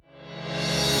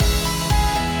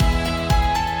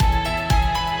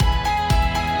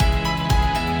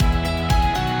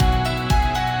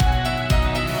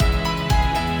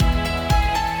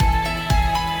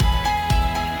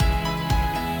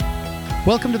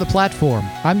Welcome to the Platform.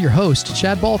 I'm your host,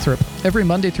 Chad Balthrop. Every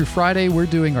Monday through Friday, we're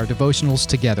doing our devotionals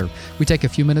together. We take a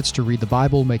few minutes to read the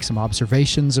Bible, make some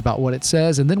observations about what it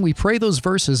says, and then we pray those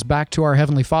verses back to our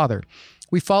Heavenly Father.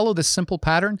 We follow this simple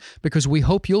pattern because we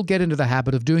hope you'll get into the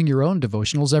habit of doing your own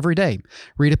devotionals every day.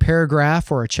 Read a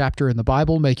paragraph or a chapter in the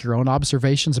Bible, make your own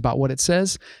observations about what it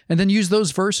says, and then use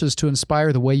those verses to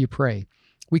inspire the way you pray.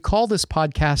 We call this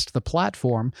podcast The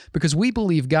Platform because we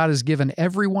believe God has given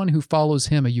everyone who follows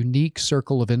Him a unique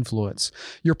circle of influence.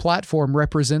 Your platform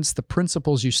represents the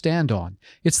principles you stand on.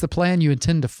 It's the plan you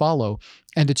intend to follow,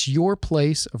 and it's your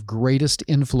place of greatest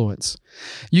influence.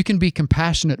 You can be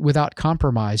compassionate without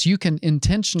compromise. You can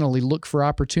intentionally look for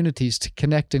opportunities to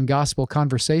connect in gospel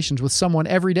conversations with someone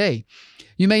every day.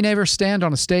 You may never stand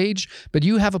on a stage, but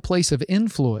you have a place of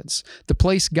influence, the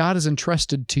place God has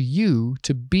entrusted to you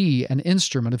to be an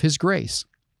instrument of His grace.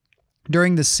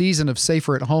 During this season of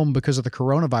safer at home because of the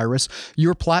coronavirus,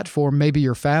 your platform may be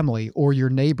your family or your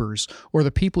neighbors or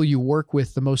the people you work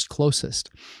with the most closest.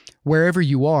 Wherever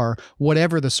you are,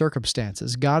 whatever the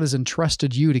circumstances, God has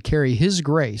entrusted you to carry His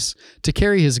grace, to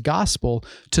carry His gospel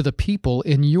to the people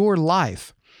in your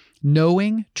life.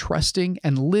 Knowing, trusting,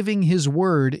 and living His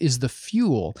Word is the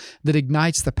fuel that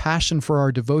ignites the passion for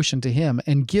our devotion to Him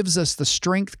and gives us the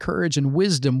strength, courage, and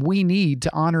wisdom we need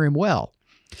to honor Him well.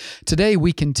 Today,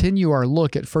 we continue our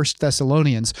look at First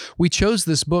Thessalonians. We chose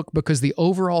this book because the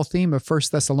overall theme of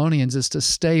First Thessalonians is to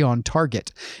stay on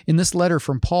target. In this letter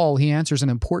from Paul, he answers an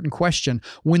important question.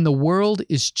 When the world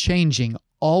is changing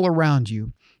all around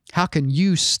you, how can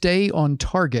you stay on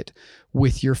target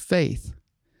with your faith?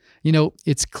 You know,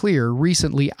 it's clear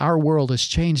recently our world has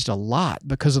changed a lot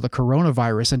because of the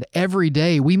coronavirus, and every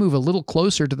day we move a little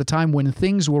closer to the time when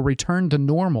things will return to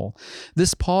normal.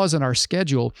 This pause in our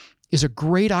schedule is a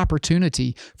great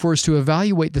opportunity for us to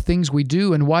evaluate the things we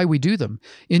do and why we do them.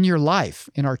 In your life,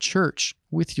 in our church,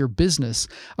 with your business,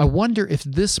 I wonder if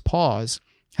this pause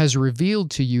has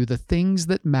revealed to you the things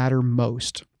that matter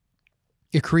most.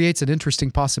 It creates an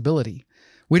interesting possibility.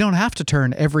 We don't have to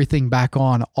turn everything back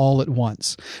on all at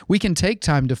once. We can take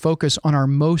time to focus on our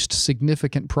most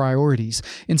significant priorities.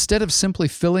 Instead of simply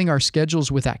filling our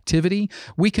schedules with activity,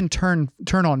 we can turn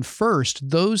on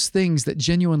first those things that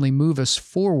genuinely move us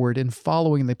forward in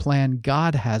following the plan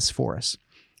God has for us.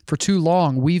 For too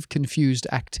long, we've confused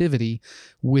activity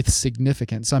with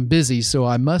significance. I'm busy, so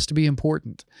I must be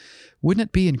important. Wouldn't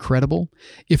it be incredible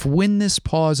if when this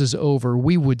pause is over,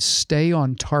 we would stay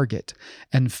on target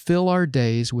and fill our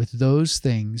days with those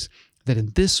things that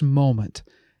in this moment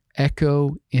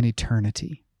echo in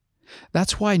eternity?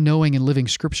 That's why knowing and living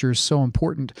Scripture is so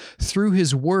important. Through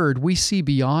His Word, we see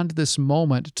beyond this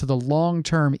moment to the long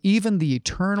term, even the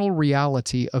eternal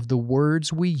reality of the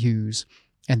words we use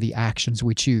and the actions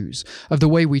we choose, of the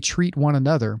way we treat one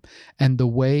another and the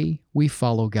way we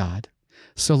follow God.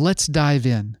 So let's dive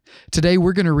in. Today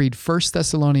we're going to read First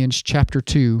Thessalonians chapter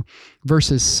 2,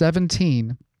 verses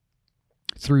 17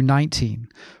 through 19.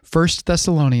 First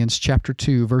Thessalonians chapter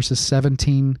 2, verses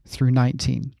 17 through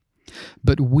 19.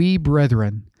 But we,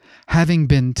 brethren, having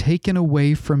been taken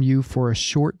away from you for a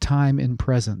short time in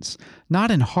presence,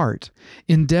 not in heart,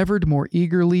 endeavored more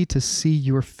eagerly to see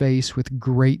your face with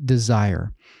great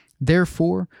desire.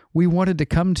 Therefore, we wanted to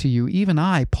come to you, even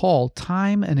I, Paul,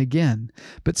 time and again,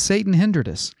 but Satan hindered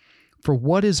us. For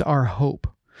what is our hope,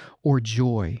 or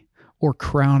joy, or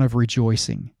crown of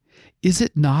rejoicing? Is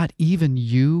it not even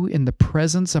you in the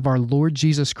presence of our Lord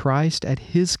Jesus Christ at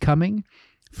His coming?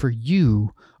 For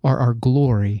you are our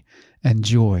glory and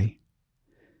joy.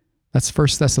 That's 1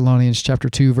 Thessalonians chapter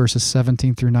 2, verses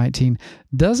 17 through 19.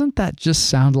 Doesn't that just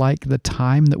sound like the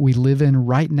time that we live in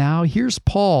right now? Here's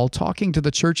Paul talking to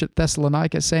the church at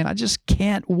Thessalonica saying, I just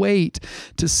can't wait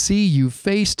to see you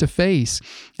face to face.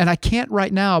 And I can't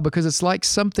right now because it's like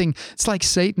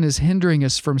Satan is hindering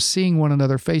us from seeing one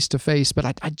another face to face. But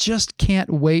I just can't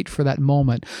wait for that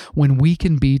moment when we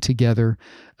can be together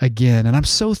again. And I'm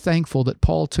so thankful that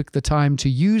Paul took the time to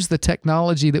use the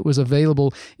technology that was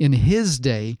available in his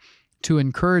day to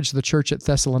encourage the church at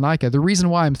Thessalonica. The reason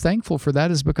why I'm thankful for that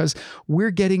is because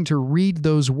we're getting to read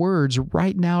those words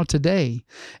right now today.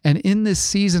 And in this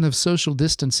season of social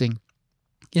distancing,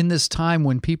 in this time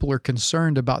when people are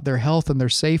concerned about their health and their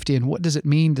safety and what does it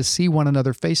mean to see one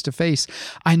another face to face,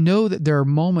 I know that there are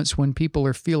moments when people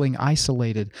are feeling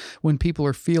isolated, when people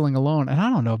are feeling alone. And I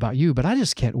don't know about you, but I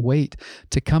just can't wait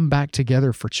to come back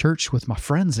together for church with my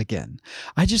friends again.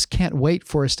 I just can't wait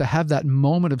for us to have that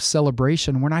moment of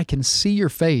celebration when I can see your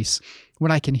face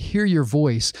when I can hear your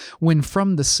voice, when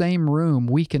from the same room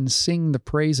we can sing the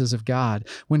praises of God,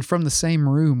 when from the same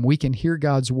room we can hear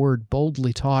God's word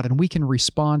boldly taught, and we can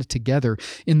respond together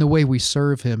in the way we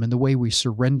serve Him, in the way we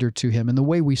surrender to Him, in the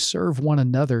way we serve one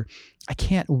another. I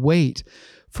can't wait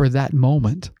for that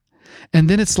moment. And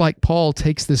then it's like Paul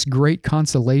takes this great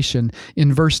consolation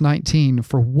in verse 19,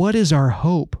 for what is our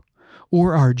hope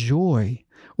or our joy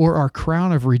or our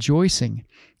crown of rejoicing?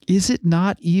 Is it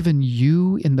not even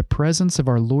you in the presence of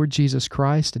our Lord Jesus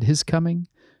Christ at His coming?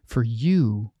 For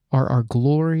you are our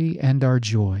glory and our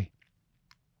joy.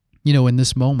 In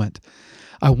this moment,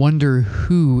 I wonder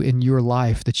who in your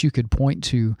life that you could point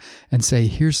to and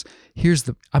say,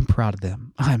 I'm proud of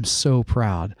them. I'm so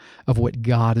proud of what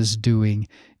God is doing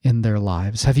in their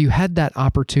lives. Have you had that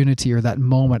opportunity or that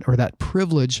moment or that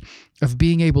privilege of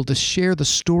being able to share the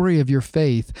story of your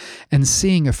faith and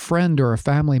seeing a friend or a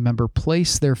family member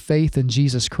place their faith in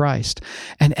Jesus Christ?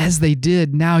 And as they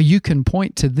did, now you can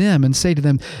point to them and say to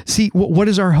them, see, what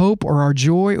is our hope or our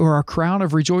joy or our crown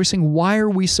of rejoicing? Why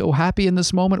are we so happy in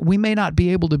this moment? We may not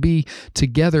be able to be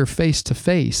together face to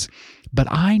face, but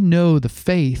I know the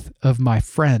faith of my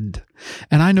friend,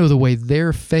 and I know the way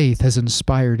their faith has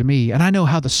inspired me, and I know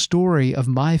how the story of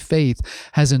my faith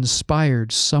has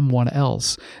inspired someone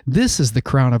else. This is the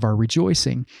crown of our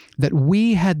rejoicing, that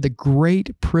we had the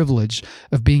great privilege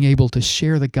of being able to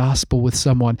share the gospel with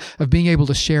someone, of being able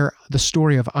to share the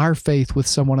story of our faith with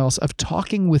someone else, of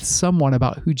talking with someone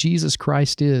about who Jesus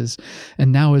Christ is.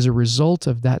 And now as a result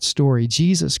of that story,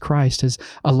 Jesus Christ has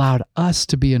allowed us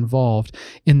to be involved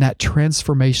in that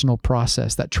transformational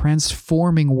process, that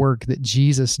transforming work that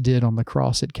Jesus did on the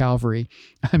cross at Calvary.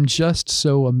 I'm just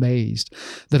so amazed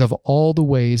that of all the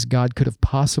ways God could have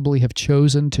possibly have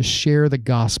chosen to share the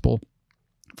gospel,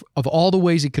 of all the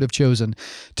ways He could have chosen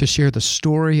to share the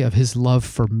story of His love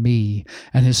for me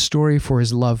and His story for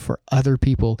His love for other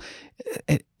people,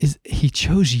 He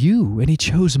chose you and He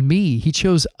chose me. He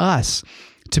chose us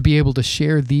to be able to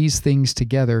share these things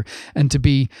together and to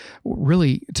be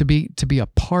a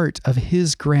part of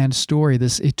His grand story,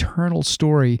 this eternal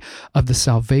story of the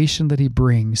salvation that He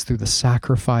brings through the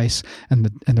sacrifice and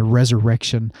the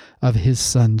resurrection of His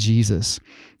Son Jesus.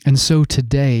 And so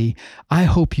today, I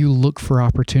hope you look for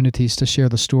opportunities to share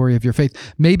the story of your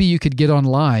faith. Maybe you could get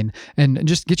online and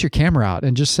just get your camera out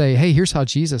and just say, hey, here's how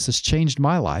Jesus has changed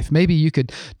my life. Maybe you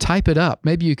could type it up.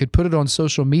 Maybe you could put it on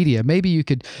social media. Maybe you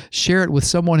could share it with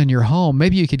someone in your home.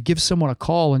 Maybe you could give someone a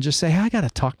call and just say, hey, I got to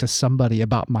talk to somebody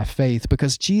about my faith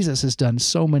because Jesus has done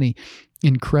so many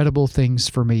incredible things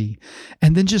for me.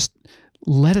 And then just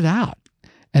let it out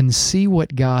and see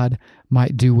what God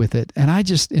might do with it. And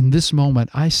in this moment,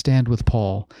 I stand with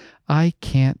Paul. I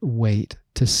can't wait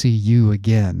to see you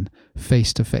again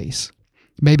face to face.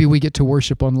 Maybe we get to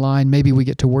worship online. Maybe we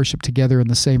get to worship together in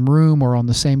the same room or on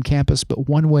the same campus, but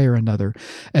one way or another,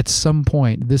 at some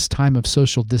point, this time of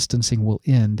social distancing will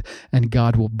end and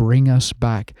God will bring us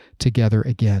back together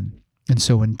again. And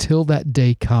so until that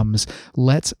day comes,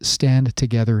 let's stand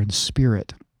together in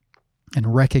spirit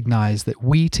and recognize that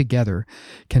we together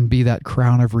can be that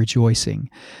crown of rejoicing,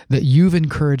 that you've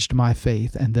encouraged my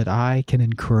faith and that I can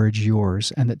encourage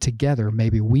yours, and that together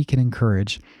maybe we can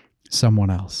encourage someone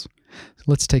else.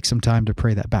 Let's take some time to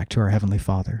pray that back to our Heavenly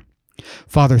Father.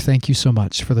 Father, thank you so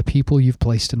much for the people you've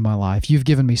placed in my life. You've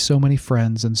given me so many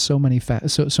friends and so many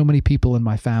people in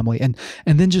my family, and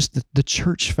then just the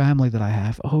church family that I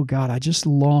have. Oh God, I just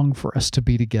long for us to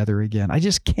be together again. I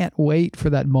just can't wait for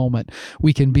that moment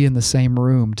we can be in the same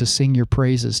room to sing your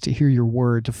praises, to hear your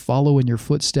word, to follow in your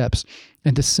footsteps,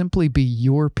 and to simply be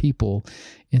your people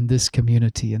in this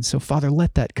community. And so, Father,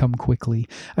 let that come quickly.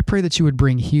 I pray that you would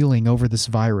bring healing over this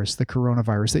virus, the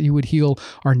coronavirus, that you would heal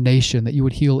our nation, that you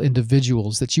would heal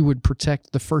individuals, that you would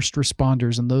protect the first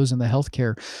responders and those in the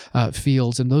healthcare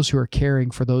fields and those who are caring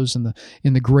for those in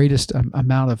the greatest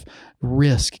amount of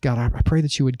risk. God, I pray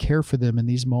that you would care for them in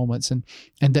these moments, and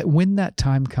that when that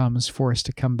time comes for us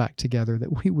to come back together,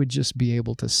 that we would just be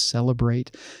able to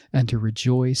celebrate and to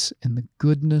rejoice in the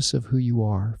goodness of who you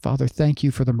are. Father, thank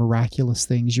you for the miraculous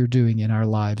things you're doing in our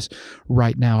lives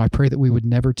right now. I pray that we would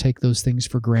never take those things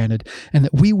for granted, and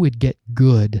that we would get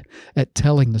good at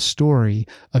telling the story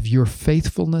of your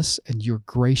faithfulness and your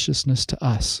graciousness to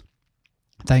us.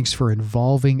 Thanks for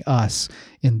involving us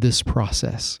in this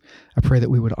process. I pray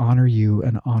that we would honor you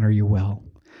and honor you well.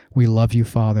 We love you,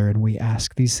 Father, and we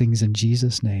ask these things in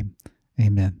Jesus' name.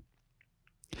 Amen.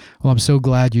 Well, I'm so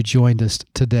glad you joined us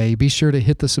today. Be sure to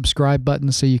hit the subscribe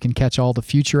button so you can catch all the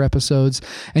future episodes.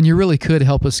 And you really could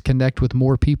help us connect with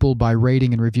more people by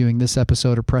rating and reviewing this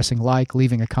episode or pressing like,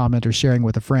 leaving a comment, or sharing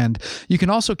with a friend. You can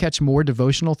also catch more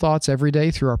devotional thoughts every day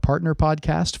through our partner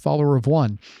podcast, Follower of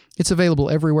One. It's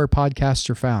available everywhere podcasts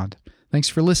are found. Thanks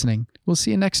for listening. We'll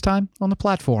see you next time on the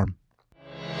platform.